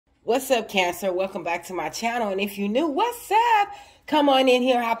What's up, Cancer? Welcome back to my channel. And if you're new, what's up? Come on in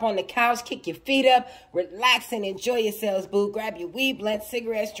here, hop on the couch, kick your feet up, relax and enjoy yourselves, boo. Grab your weed, blunt,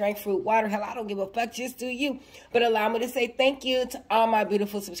 cigarettes, drink fruit, water. Hell, I don't give a fuck, just do you. But allow me to say thank you to all my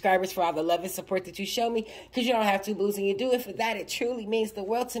beautiful subscribers for all the love and support that you show me, because you don't have to, boos, and you do it for that. It truly means the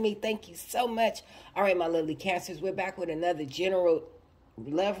world to me. Thank you so much. All right, my lovely Cancers, we're back with another general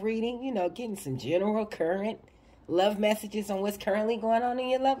love reading, getting some general current love messages on what's currently going on in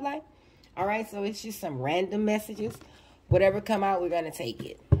your love life. All right, so it's just some random messages. Whatever come out, we're going to take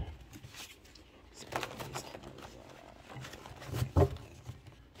it.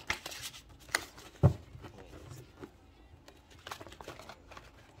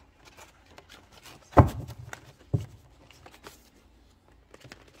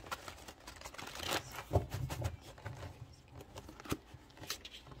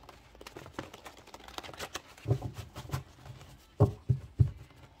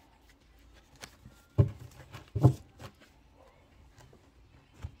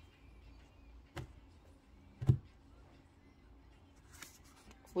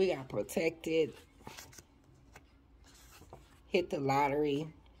 We got protected, hit the lottery,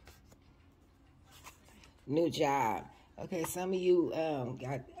 new job. Okay, some of you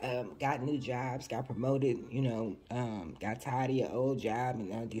got new jobs, got promoted, got tired of your old job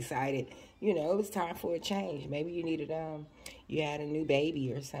and decided, it was time for a change. Maybe you needed, you had a new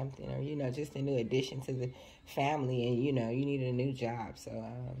baby or something, or, just a new addition to the family, and, you needed a new job. So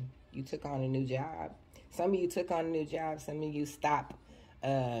you took on a new job. Some of you took on a new job. Some of you stopped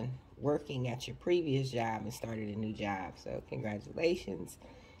working at your previous job and started a new job. So congratulations.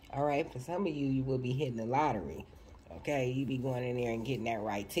 All right, for some of you, you will be hitting the lottery. Okay, you be going in there and getting that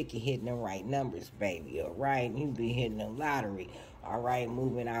right ticket, hitting the right numbers, baby. All right, you be hitting the lottery. All right,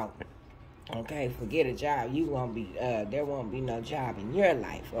 moving out. Okay, forget a job. You won't be, there won't be no job in your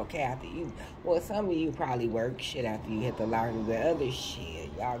life, okay, after you, well, some of you probably work shit after you hit the lottery, but other shit,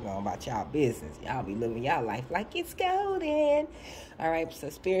 y'all going about y'all business. Y'all be living y'all life like it's golden. All right, so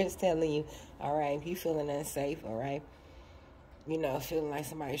Spirit's telling you, all right, if you feeling unsafe, all right, feeling like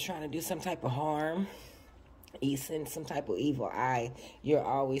somebody's trying to do some type of harm, send some type of evil eye, you're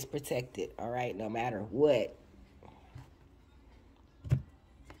always protected, all right, no matter what.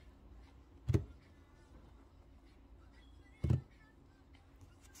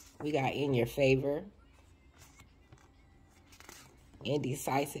 We got in your favor,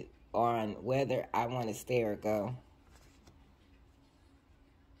 indecisive on whether I want to stay or go.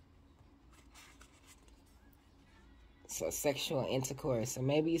 So sexual intercourse. So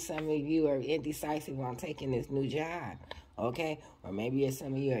maybe some of you are indecisive on taking this new job, okay? Or maybe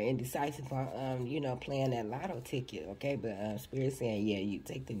some of you are indecisive on, playing that lotto ticket, okay? But Spirit's saying, yeah, you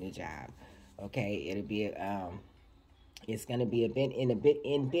take the new job, okay? It'll be it's going to be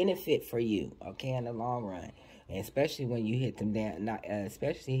in benefit for you, okay, in the long run, and especially when you hit them down,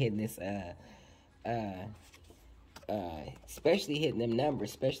 especially hitting this, especially hitting them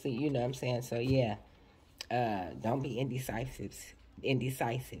numbers, especially, you know what I'm saying. So yeah, don't be indecisive.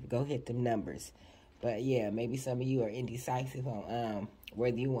 Go hit them numbers. But yeah, maybe some of you are indecisive on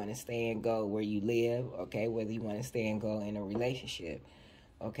whether you want to stay and go where you live, okay, whether you want to stay and go in a relationship.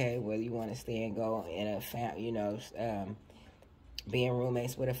 Okay, whether you want to stay and go in a being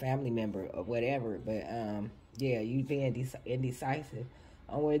roommates with a family member or whatever. But yeah, you being indecisive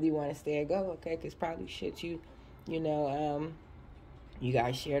on whether you want to stay or go. Okay, because probably shit you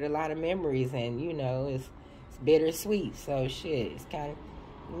guys shared a lot of memories, and it's bittersweet. So shit, it's kind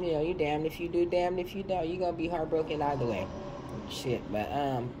of you damned if you do, damned if you don't. You're gonna be heartbroken either way. Shit, but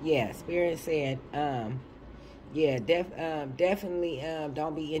yeah, Spirit said yeah, definitely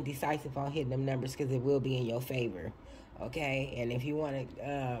don't be indecisive on hitting them numbers, because it will be in your favor, okay? And if you want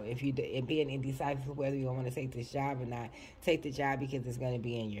to, if you being indecisive whether you want to take this job or not, take the job because it's going to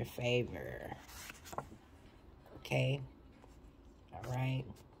be in your favor, okay? All right.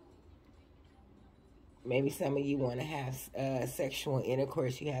 Maybe some of you want to have sexual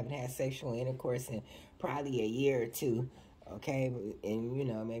intercourse. You haven't had sexual intercourse in probably a year or two. Okay,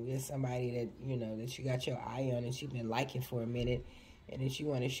 and maybe it's somebody that that you got your eye on and you've been liking for a minute, and that you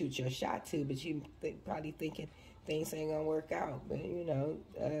want to shoot your shot to, but you probably thinking things ain't gonna work out. But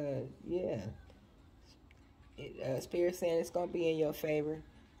yeah, Spirit saying it's gonna be in your favor.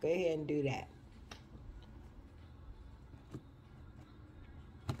 Go ahead and do that.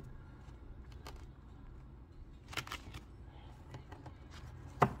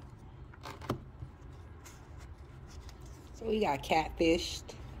 So we got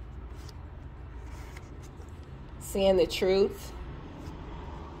catfished, seeing the truth,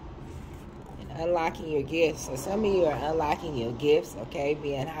 and unlocking your gifts. So some of you are unlocking your gifts, okay?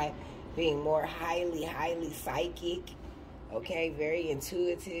 Being more highly psychic, okay? Very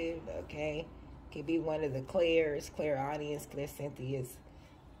intuitive, okay? Could be one of the clairaudience, claircynthias.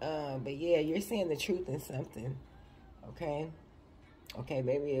 But yeah, you're seeing the truth in something, okay? Okay,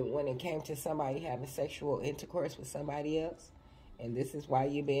 maybe when it came to somebody having sexual intercourse with somebody else, and this is why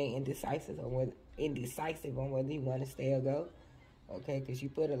you're being indecisive on whether you want to stay or go, okay? Because you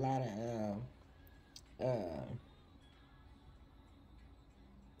put a lot of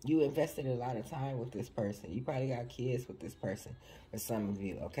you invested a lot of time with this person. You probably got kids with this person, for some of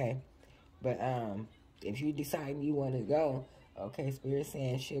you, okay? But if you decide you want to go, okay, Spirit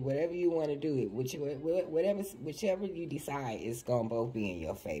saying shit, whatever you want to do, whichever you decide, it's gonna both be in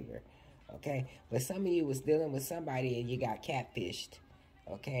your favor, okay? But some of you was dealing with somebody and you got catfished,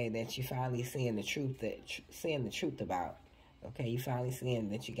 okay? That you finally seeing the truth about, okay? You finally seeing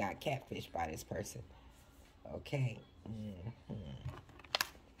that you got catfished by this person, okay?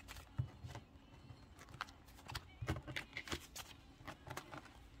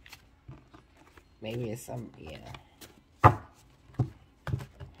 Maybe it's some, yeah.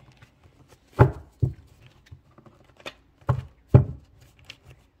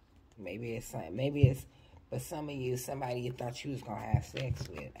 But some of you, somebody you thought you was going to have sex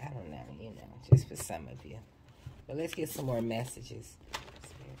with. I don't know, just for some of you. But let's get some more messages.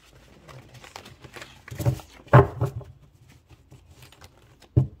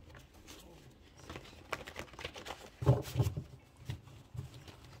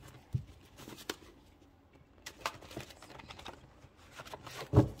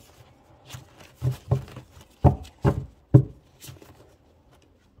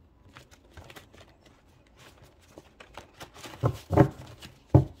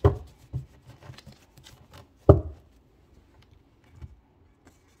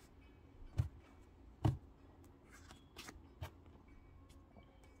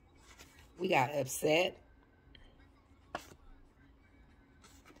 We got upset.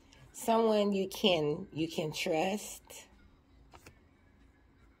 Someone you can trust.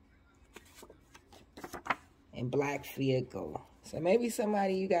 And black vehicle. So maybe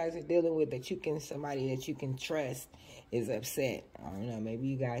somebody you guys are dealing with somebody that you can trust is upset. I don't know, maybe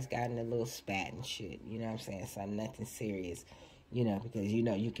you guys got in a little spat and shit. You know what I'm saying? Something, nothing serious. Because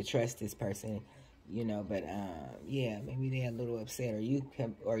you can trust this person. But yeah, maybe they're a little upset, or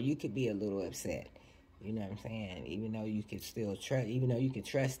you could be a little upset. You know what I'm saying? Even though you could still trust, even though you could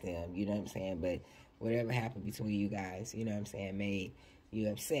trust them, you know what I'm saying? But whatever happened between you guys, you know what I'm saying, made you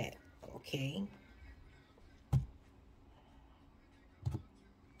upset. Okay?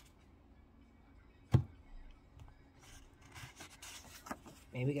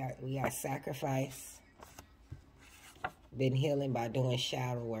 Maybe we got sacrifice. Been healing by doing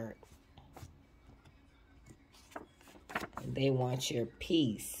shadow work. They want your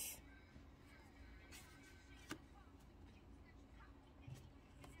peace.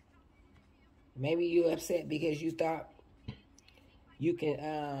 Maybe you upset because you thought you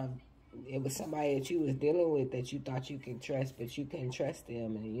can, it was somebody that you was dealing with that you thought you could trust, but you couldn't trust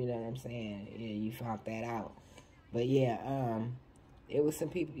them, and you know what I'm saying? Yeah, you found that out. But yeah, it was some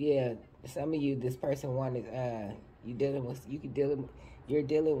people, yeah, some of you, this person wanted, you're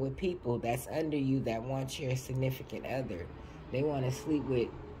dealing with people that's under you that want your significant other. They want to sleep with,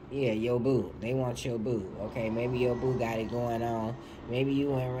 yeah, your boo. They want your boo, okay? Maybe your boo got it going on. Maybe you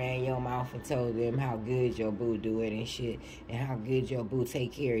went and ran your mouth and told them how good your boo do it and shit, and how good your boo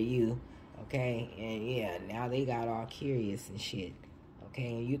take care of you, okay? And yeah, now they got all curious and shit. Okay,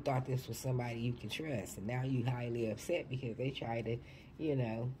 and you thought this was somebody you could trust, and now you highly upset because they tried to,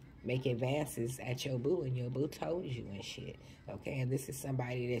 make advances at your boo, and your boo told you and shit. Okay, and this is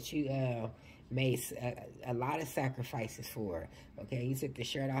somebody that you made a lot of sacrifices for. Okay, you took the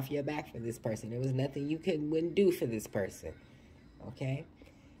shirt off your back for this person. There was nothing you wouldn't do for this person. Okay,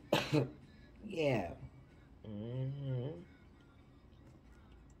 yeah.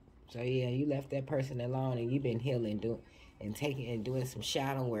 So yeah, you left that person alone, and you've been healing, doing some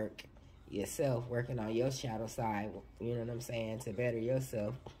shadow work yourself, working on your shadow side. You know what I'm saying? To better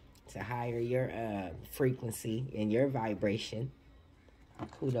yourself, to higher your frequency and your vibration.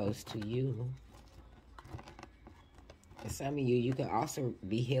 Kudos to you. And some of you can also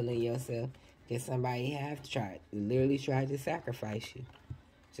be healing yourself because somebody literally tried to sacrifice you.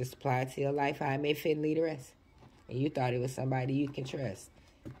 Just apply it to your life how it may fit and lead the rest. And you thought it was somebody you can trust.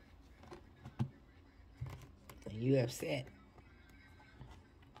 And you upset.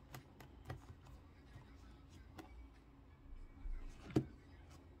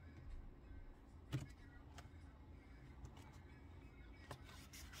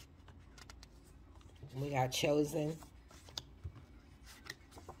 We got chosen,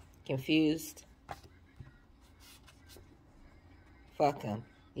 confused, fuck them.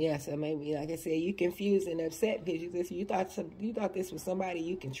 Yeah, so maybe, like I said, you confused and upset because you thought this was somebody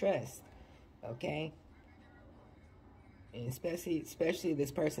you can trust, okay? And especially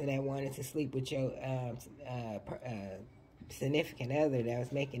this person that wanted to sleep with your significant other that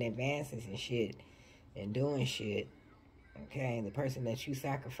was making advances and shit and doing shit, okay? And the person that you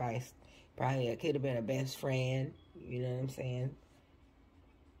sacrificed probably could have been a best friend, you know what I'm saying?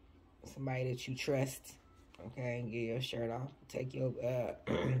 Somebody that you trust, okay? Get your shirt off. Take your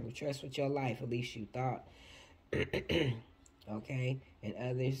trust with your life, at least you thought. Okay? And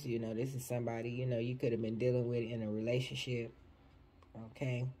others, you know, this is somebody, you know, you could have been dealing with in a relationship,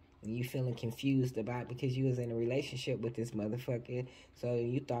 okay? And you feeling confused about because you was in a relationship with this motherfucker. So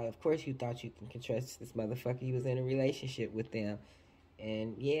you thought, of course you thought you can trust this motherfucker. You was in a relationship with them.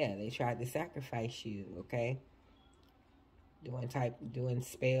 And yeah, they tried to sacrifice you, okay? Doing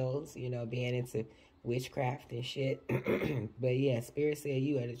spells, you know, being into witchcraft and shit. But yeah, Spirit said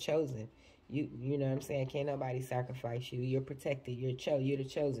you are the chosen. You know what I'm saying? Can't nobody sacrifice you. You're protected. You're the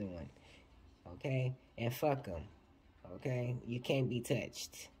chosen one. Okay? And fuck them. Okay? You can't be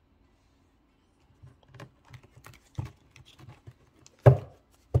touched. And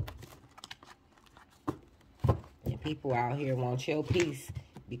people out here want your peace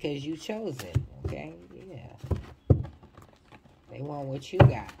because you chosen. Okay? Yeah. They want what you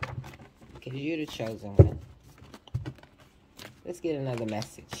got because you're the chosen one. Let's get another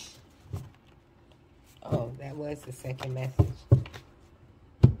message. Oh, that was the second message.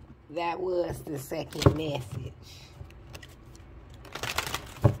 That was the second message.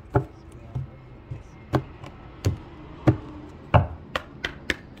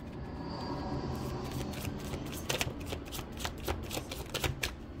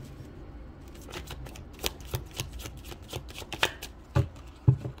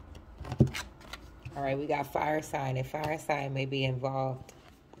 All right, we got fire sign, and fire sign may be involved.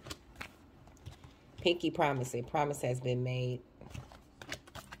 Pinky promise, a promise has been made.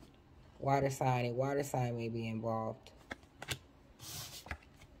 Water sign, a water sign may be involved.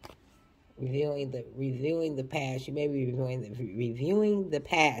 Reviewing the past, you may be reviewing the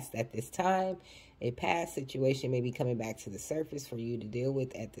past at this time. A past situation may be coming back to the surface for you to deal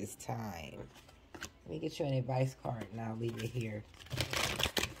with at this time. Let me get you an advice card, and I'll leave it here.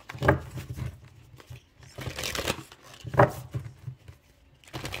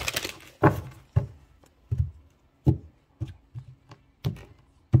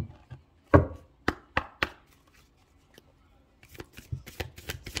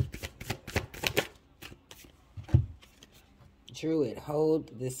 Druid,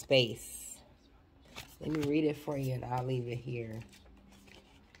 hold the space. Let me read it for you and I'll leave it here.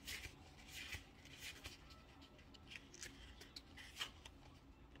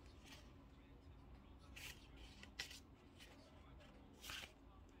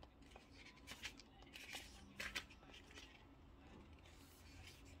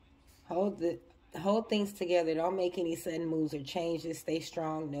 Hold things together. Don't make any sudden moves or changes. Stay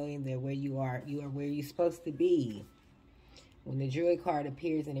strong, knowing that where you are where you're supposed to be. When the Druid card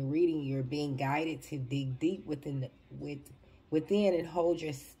appears in a reading, you're being guided to dig deep within and hold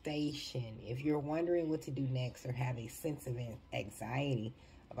your station. If you're wondering what to do next or have a sense of anxiety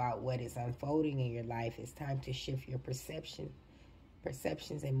about what is unfolding in your life, it's time to shift your perceptions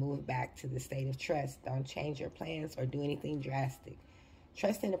and move back to the state of trust. Don't change your plans or do anything drastic.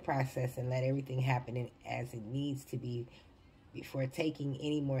 Trust in the process and let everything happen as it needs to be before taking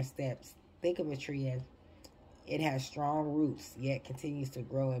any more steps. Think of a tree as it has strong roots, yet continues to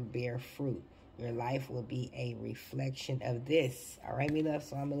grow and bear fruit. Your life will be a reflection of this. All right, me love,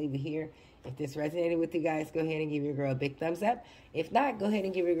 so I'm going to leave it here. If this resonated with you guys, go ahead and give your girl a big thumbs up. If not, go ahead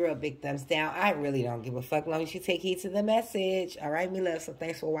and give your girl a big thumbs down. I really don't give a fuck as long as you take heed to the message. All right, me love, so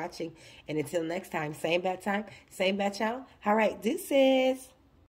thanks for watching. And until next time, same bat channel. All right, deuces.